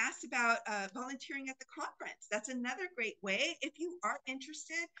someone asked about volunteering at the conference. That's another great way. If you are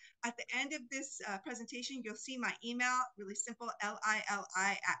interested, at the end of this presentation, you'll see my email, really simple,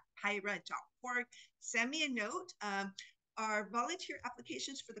 lili@pihra.org. Send me a note. Our volunteer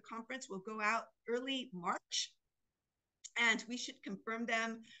applications for the conference will go out early March, and we should confirm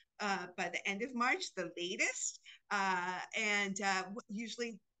them by the end of March, the latest.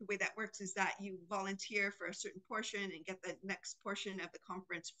 Usually the way that works is that you volunteer for a certain portion and get the next portion of the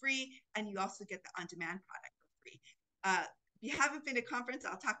conference free, and you also get the on-demand product for free. If you haven't been to conference,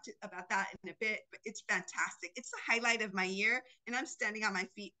 I'll talk about that in a bit, but it's fantastic. It's the highlight of my year, and I'm standing on my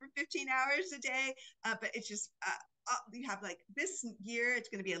feet for 15 hours a day, but it's just, you have like this year, it's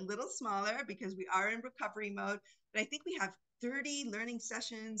going to be a little smaller because we are in recovery mode, but I think we have 30 learning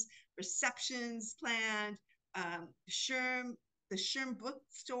sessions, receptions planned. The SHRM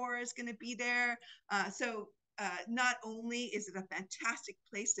bookstore is going to be there. So not only is it a fantastic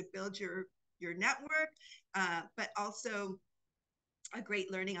place to build your network, but also a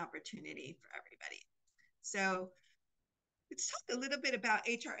great learning opportunity for everybody. So let's talk a little bit about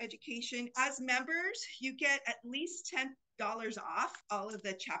HR education. As members, you get at least $10 off all of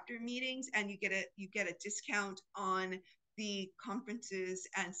the chapter meetings, and you get a discount on the conferences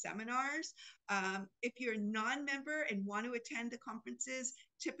and seminars. If you're a non-member and want to attend the conferences,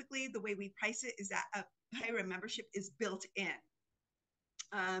 typically the way we price it is that a PIHRA membership is built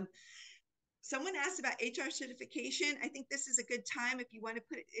in. Someone asked about HR certification. I think this is a good time if you want to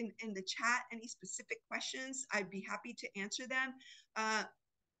put it in the chat, any specific questions, I'd be happy to answer them.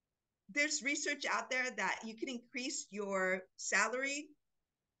 There's research out there that you can increase your salary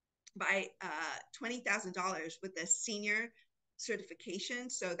by $20,000 with a senior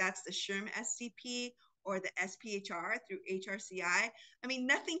certification. So that's the SHRM SCP or the SPHR through HRCI. I mean,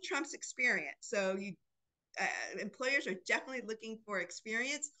 nothing trumps experience. So employers are definitely looking for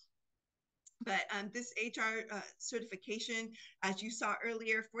experience. But this HR certification, as you saw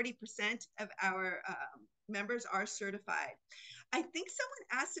earlier, 40% of our members are certified. I think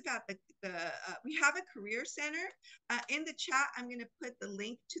someone asked about we have a career center. In the chat, I'm going to put the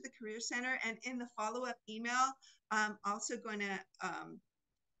link to the career center, and in the follow-up email, I'm also going to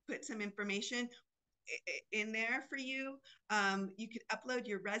put some information in there for you. You could upload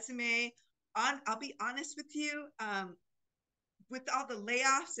your resume. I'll be honest with you, with all the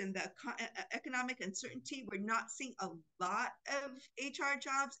layoffs and the economic uncertainty, we're not seeing a lot of HR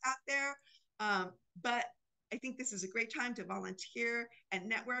jobs out there. But I think this is a great time to volunteer and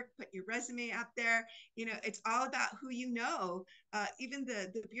network, put your resume out there. You know, it's all about who you know. Even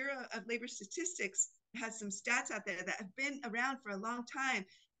the Bureau of Labor Statistics has some stats out there that have been around for a long time.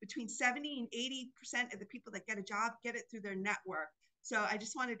 Between 70 and 80% of the people that get a job get it through their network. So I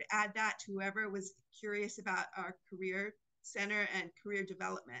just wanted to add that to whoever was curious about our career center and career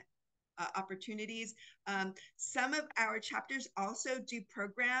development opportunities. Some of our chapters also do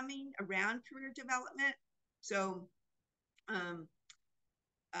programming around career development. So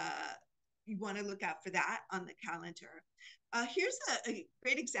you want to look out for that on the calendar. Here's a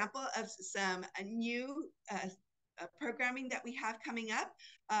great example of some new programming that we have coming up.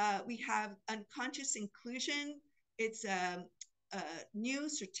 We have unconscious inclusion. It's a new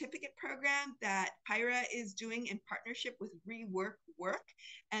certificate program that PIHRA is doing in partnership with Rework Work.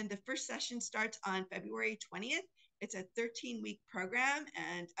 And the first session starts on February 20th. It's a 13-week program.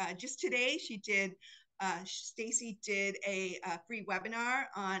 And just today, Stacy did a free webinar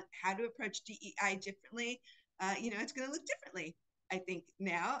on how to approach DEI differently. You know, it's going to look differently, I think,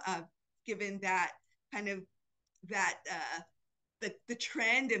 now, given that kind of the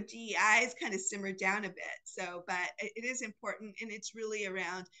trend of DEI is kind of simmered down a bit. So, but it is important, and it's really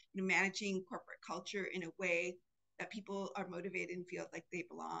around, you know, managing corporate culture in a way that people are motivated and feel like they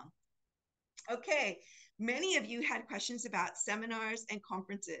belong. Okay, many of you had questions about seminars and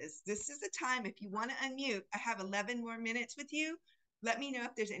conferences. This is the time, if you want to unmute, I have 11 more minutes with you. Let me know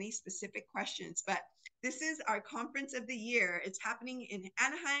if there's any specific questions, but this is our conference of the year. It's happening in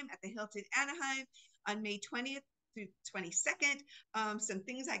Anaheim at the Hilton Anaheim on May 20th through 22nd. Some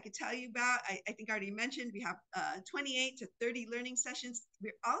things I could tell you about, I think I already mentioned, we have 28 to 30 learning sessions.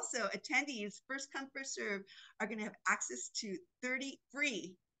 We're also, attendees, first come, first serve, are going to have access to 30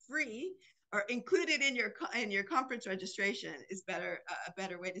 free, or included in your conference registration is a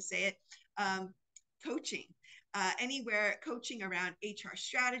better way to say it, coaching. Anywhere coaching around HR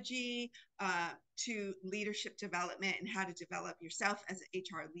strategy to leadership development and how to develop yourself as an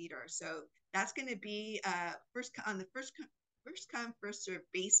HR leader. So that's going to be first come, first serve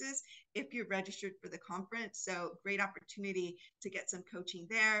basis if you're registered for the conference. So great opportunity to get some coaching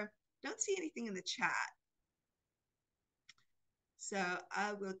there. Don't see anything in the chat. So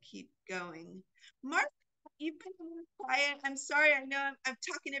I will keep going. Mark, you've been a little quiet. I'm sorry. I know I'm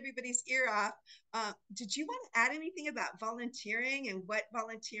talking everybody's ear off. Did you want to add anything about volunteering and what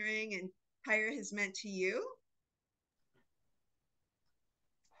volunteering and PIHRA has meant to you?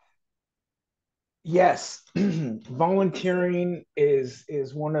 Yes, volunteering is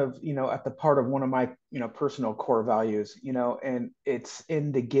one of, you know, at the part of one of my, you know, personal core values, you know, and it's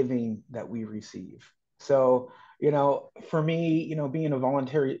in the giving that we receive. So, you know, for me, you know, being a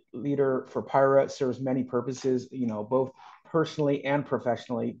voluntary leader for PIHRA serves many purposes, you know, both personally and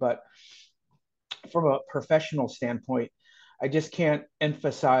professionally. But from a professional standpoint, I just can't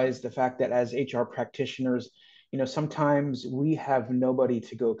emphasize the fact that as HR practitioners, sometimes we have nobody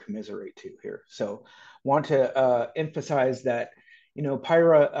to go commiserate to here. So want to emphasize that,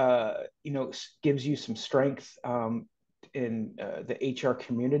 PIHRA, gives you some strength in the HR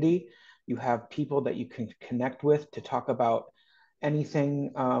community. You have people that you can connect with to talk about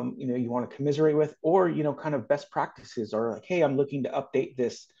anything, you want to commiserate with, or, kind of best practices, or like, hey, I'm looking to update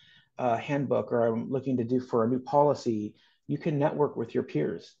this handbook, or I'm looking to do for a new policy. You can network with your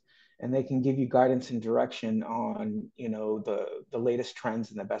peers, and they can give you guidance and direction on, the latest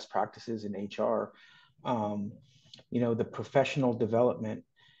trends and the best practices in HR. The professional development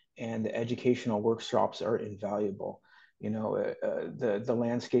and the educational workshops are invaluable. The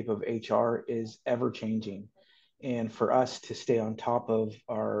landscape of HR is ever changing, and for us to stay on top of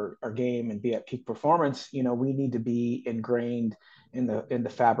our game and be at peak performance, we need to be ingrained in the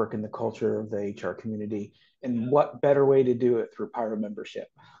fabric and the culture of the HR community. And what better way to do it through PIHRA membership?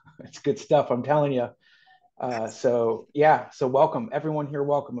 It's good stuff, I'm telling you. So welcome everyone here.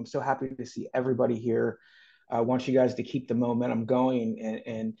 Welcome. I'm so happy to see everybody here. I want you guys to keep the momentum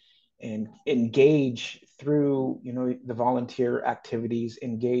going and engage through, the volunteer activities,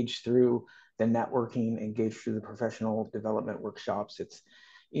 engage through the networking, engage through the professional development workshops. It's,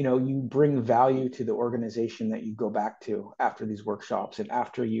 you bring value to the organization that you go back to after these workshops and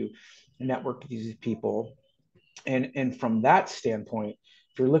after you network with these people. And from that standpoint,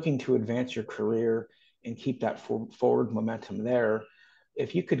 if you're looking to advance your career and keep that forward momentum there,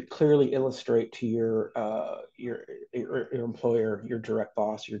 if you could clearly illustrate to your employer, your direct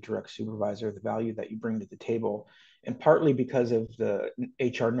boss, your direct supervisor, the value that you bring to the table, and partly because of the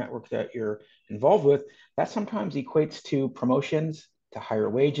HR network that you're involved with, that sometimes equates to promotions, to higher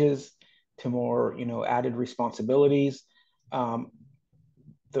wages, to more, added responsibilities. The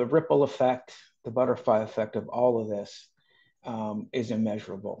ripple effect, the butterfly effect of all of this is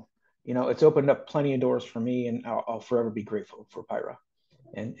immeasurable. It's opened up plenty of doors for me, and I'll forever be grateful for PIHRA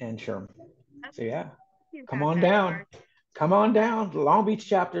and Sherm. So yeah, come on down. Come on down, the Long Beach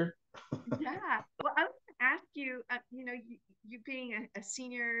chapter. Yeah. Well, I was going to ask you, you being a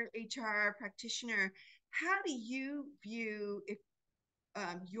senior HR practitioner, how do you view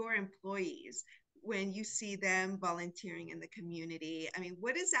your employees when you see them volunteering in the community? I mean,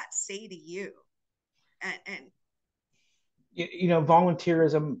 what does that say to you? And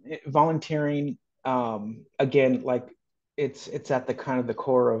volunteering, again, like it's at the kind of the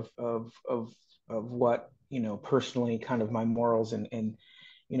core of what, personally kind of my morals, and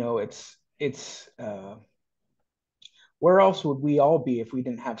it's where else would we all be if we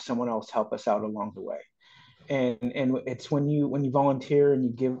didn't have someone else help us out along the way? And it's when you volunteer and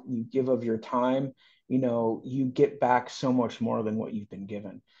you give of your time, you get back so much more than what you've been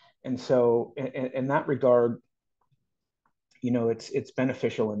given. And so in that regard, it's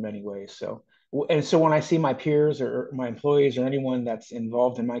beneficial in many ways. So, and so when I see my peers or my employees or anyone that's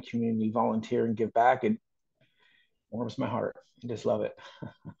involved in my community volunteer and give back, it warms my heart. I just love it.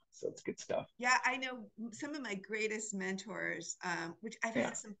 So it's good stuff. Yeah, I know some of my greatest mentors, which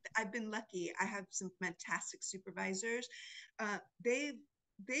I've been lucky. I have some fantastic supervisors. They've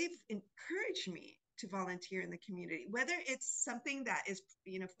encouraged me to volunteer in the community, whether it's something that is,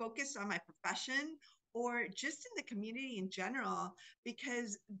 focused on my profession or just in the community in general,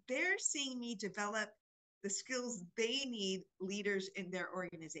 because they're seeing me develop the skills they need leaders in their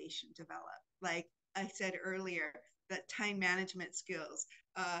organization develop. Like I said earlier, that time management skills,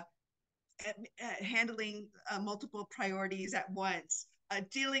 handling multiple priorities at once,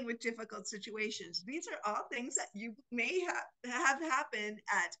 dealing with difficult situations. These are all things that you may have happened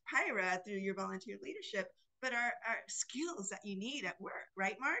at PIHRA through your volunteer leadership, but are skills that you need at work,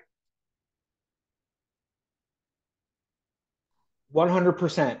 right, Mark?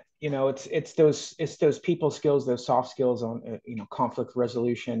 100%. It's those people skills, those soft skills on conflict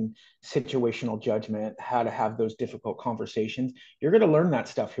resolution, situational judgment, how to have those difficult conversations. You're going to learn that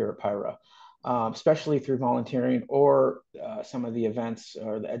stuff here at PIHRA, especially through volunteering or some of the events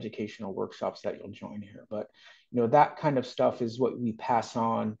or the educational workshops that you'll join here. But that kind of stuff is what we pass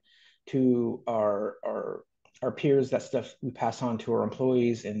on to our peers. That stuff we pass on to our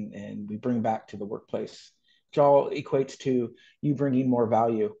employees, and we bring back to the workplace, which all equates to you bringing more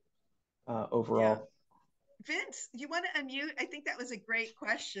value overall. Yeah. Vince, you want to unmute? I think that was a great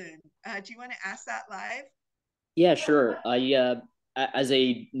question. Do you want to ask that live? Yeah, sure. As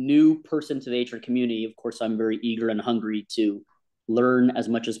a new person to the HR community, of course, I'm very eager and hungry to learn as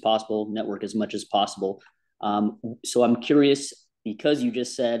much as possible, network as much as possible. So I'm curious, because you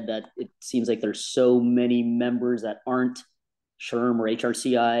just said that it seems like there's so many members that aren't SHRM or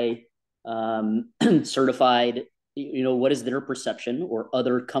HRCI certified, what is their perception or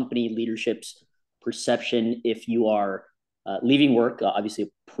other company leadership's perception if you are leaving work,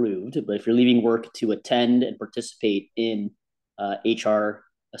 obviously approved, but if you're leaving work to attend and participate in HR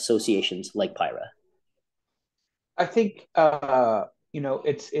associations like PIHRA? I think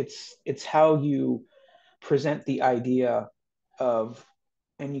it's how you present the idea of,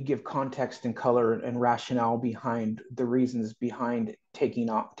 and you give context and color and rationale behind the reasons behind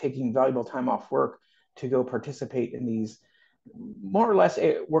taking valuable time off work to go participate in these, more or less,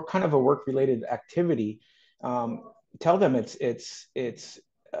 we're kind of a work related activity. Tell them it's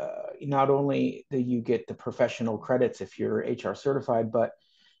not only that you get the professional credits if you're HR certified, but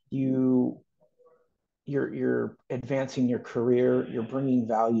you're advancing your career, you're bringing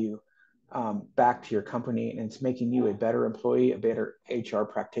value back to your company, and it's making you a better employee, a better HR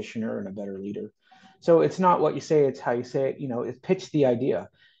practitioner, and a better leader. So it's not what you say, it's how you say it. It's pitch the idea.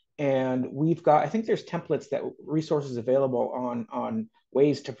 And I think there's templates, that resources available on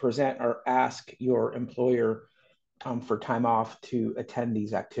ways to present or ask your employer for time off to attend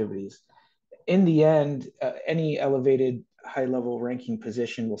these activities. In the end, any elevated high level ranking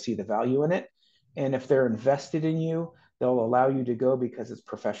position will see the value in it. And if they're invested in you, they'll allow you to go because it's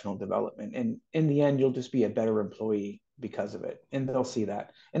professional development. And in the end, you'll just be a better employee because of it. And they'll see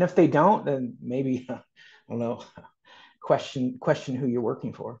that. And if they don't, then maybe, I don't know, question who you're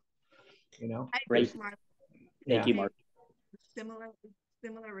working for, Great. Thank you, Mark.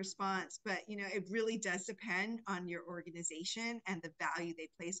 Similar response, but it really does depend on your organization and the value they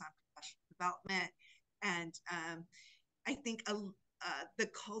place on professional development. And I think the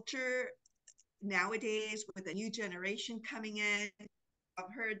culture nowadays, with a new generation coming in,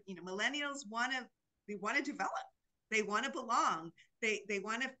 I've heard millennials want to develop, they want to belong, they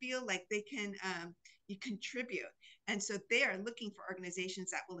want to feel like they can you contribute, and so they are looking for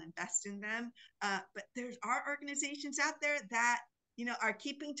organizations that will invest in them. But there are organizations out there that are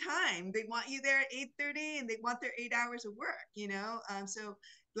keeping time. They want you there at 8:30 and they want their 8 hours of work, so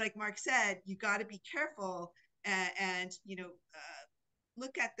like Mark said, you got to be careful and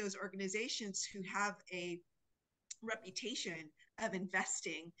look at those organizations who have a reputation of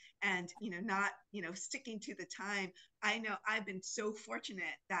investing and not sticking to the time. I know I've been so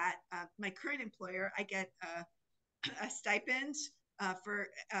fortunate that my current employer, I get a stipend for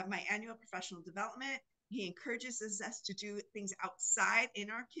my annual professional development. He encourages us to do things outside in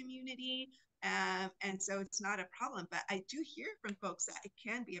our community, and so it's not a problem. But I do hear from folks that it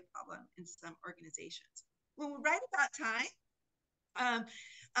can be a problem in some organizations. Well, we're right about time.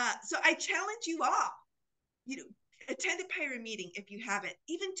 So I challenge you all, attend a PIHRA meeting if you haven't,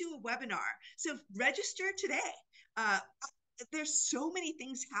 even do a webinar. So register today. There's so many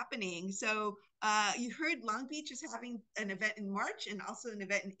things happening. So you heard Long Beach is having an event in March and also an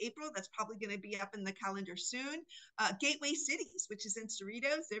event in April. That's probably going to be up in the calendar soon. Gateway Cities, which is in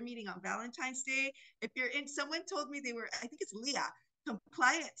Cerritos, they're meeting on Valentine's Day. If you're in, someone told me they were, I think it's Leah,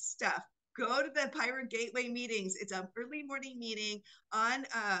 compliance stuff. Go to the PIHRA Gateway meetings. It's an early morning meeting on,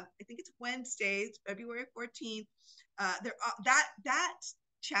 I think it's Wednesday, February 14th. That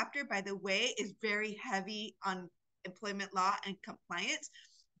chapter, by the way, is very heavy on employment law and compliance.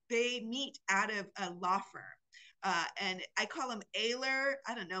 They meet out of a law firm, and I call them Ayler.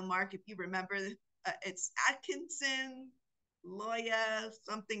 I don't know, Mark, if you remember. It's Atkinson, Loya,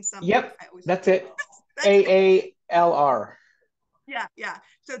 something. Yep, that's it. AALR. Yeah.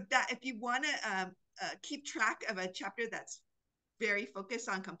 So that if you want to keep track of a chapter that's very focused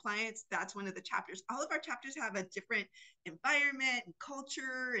on compliance, that's one of the chapters. All of our chapters have a different environment and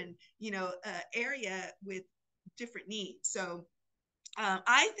culture and area with different needs. So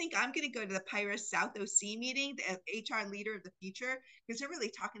I think I'm going to go to the PIHRA South OC meeting, the HR leader of the future, because they're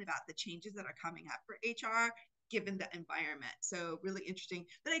really talking about the changes that are coming up for HR given the environment. So really interesting.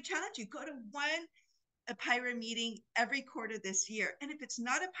 But I challenge you, go to a PIHRA meeting every quarter this year. And if it's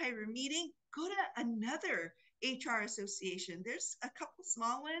not a PIHRA meeting, go to another HR association. There's a couple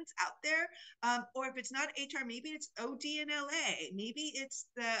small ones out there. Or if it's not HR, maybe it's ODNLA. Maybe it's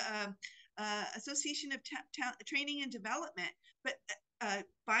the Association of Training and Development. But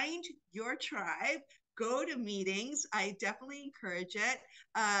find your tribe, go to meetings. I definitely encourage it.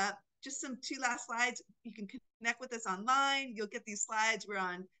 Just some 2 last slides. You can connect with us online. You'll get these slides. We're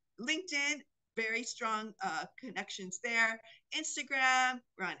on LinkedIn. Very strong connections there. Instagram,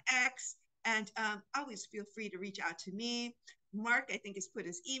 we're on X, and always feel free to reach out to me. Mark, I think, has put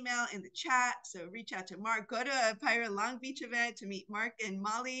his email in the chat, so reach out to Mark. Go to a PIHRA Long Beach event to meet Mark and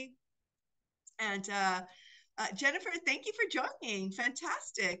Molly. And Jennifer, thank you for joining.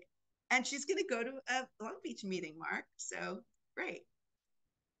 Fantastic. And she's going to go to a Long Beach meeting, Mark. So Great.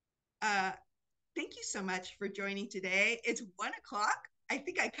 Thank you so much for joining today. It's 1 o'clock. I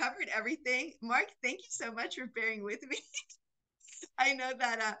think I covered everything. Mark, thank you so much for bearing with me. I know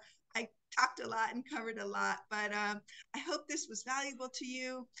that I talked a lot and covered a lot, but I hope this was valuable to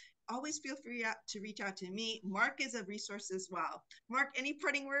you. Always feel free to reach out to me. Mark is a resource as well. Mark, any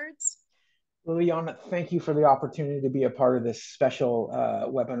parting words? Liliana, thank you for the opportunity to be a part of this special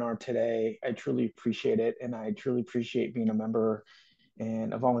webinar today. I truly appreciate it, and I truly appreciate being a member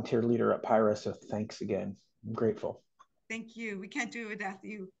and a volunteer leader at PIHRA, so thanks again. I'm grateful. Thank you. We can't do it without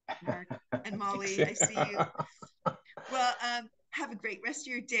you, Mark and Molly. I see you. Well, have a great rest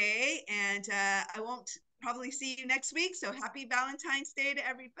of your day, and I won't probably see you next week. So happy Valentine's Day to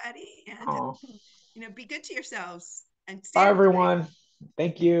everybody, and be good to yourselves and stay. Bye, everyone.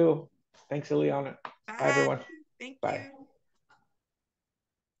 Thank you. Thanks, Ileana. Bye. Bye, everyone. Thank Bye. you.